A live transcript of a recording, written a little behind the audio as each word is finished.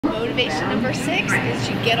motivation number 6 is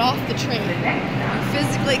you get off the train. You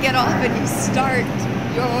physically get off and you start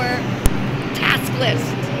your task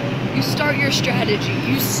list. You start your strategy.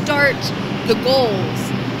 You start the goals.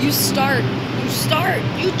 You just start.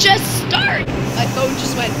 My phone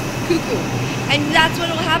just went cuckoo. And that's what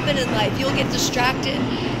will happen in life. You'll get distracted.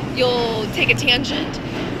 You'll take a tangent.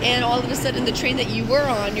 And all of a sudden the train that you were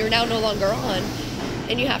on, you're now no longer on.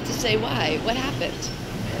 And you have to say why. What happened?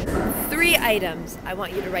 3 items I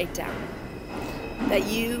want you to write down that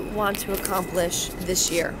you want to accomplish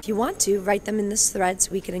this year. If you want to, write them in this thread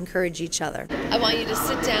so we can encourage each other. I want you to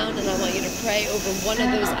sit down and I want you to pray over one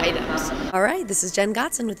of those items. All right, this is Jen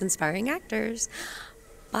Gotzon with Inspiring Actors.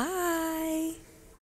 Bye.